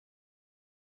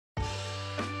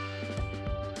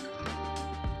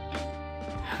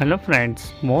Hello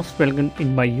friends, most welcome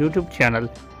in my YouTube channel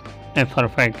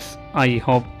Perfects. I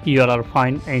hope you all are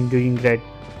fine and doing great.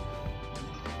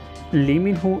 Lee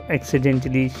Min-ho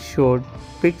accidentally showed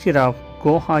picture of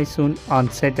Go Hae-sun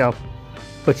on set of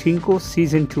Pachinko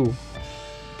Season 2.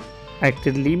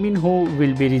 Actor Lee Min-ho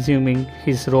will be resuming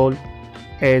his role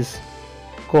as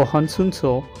Ko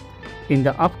Han-sun-so in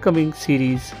the upcoming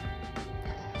series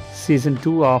Season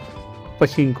 2 of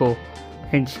Pachinko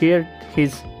and shared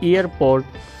his airport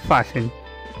fashion.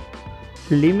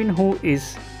 Lee Min-ho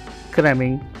is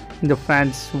cramming the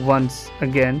fans once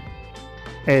again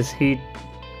as he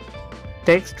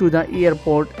takes to the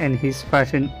airport, and his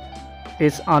fashion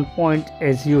is on point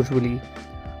as usually.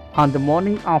 On the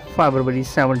morning of February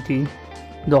 17,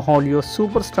 the Hollywood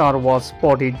superstar was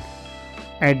spotted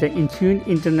at the Incheon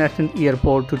International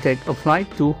Airport to take a flight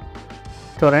to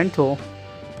Toronto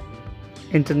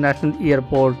International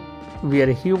Airport,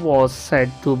 where he was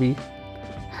said to be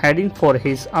heading for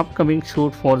his upcoming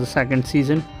shoot for the second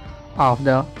season of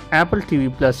the Apple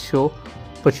TV Plus show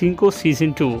Pachinko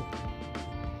Season 2.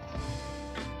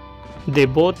 They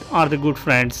both are the good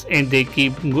friends and they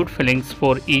keep good feelings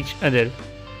for each other.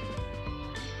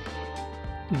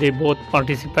 They both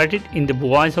participated in the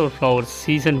Boys Over Flowers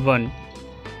Season 1.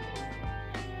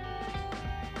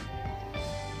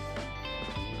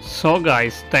 So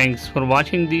guys, thanks for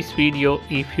watching this video.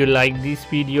 If you like this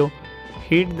video,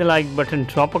 hit the like button,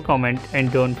 drop a comment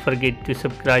and don't forget to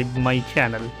subscribe my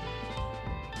channel.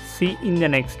 See in the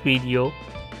next video.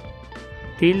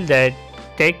 Till that,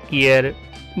 take care.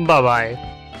 Bye bye.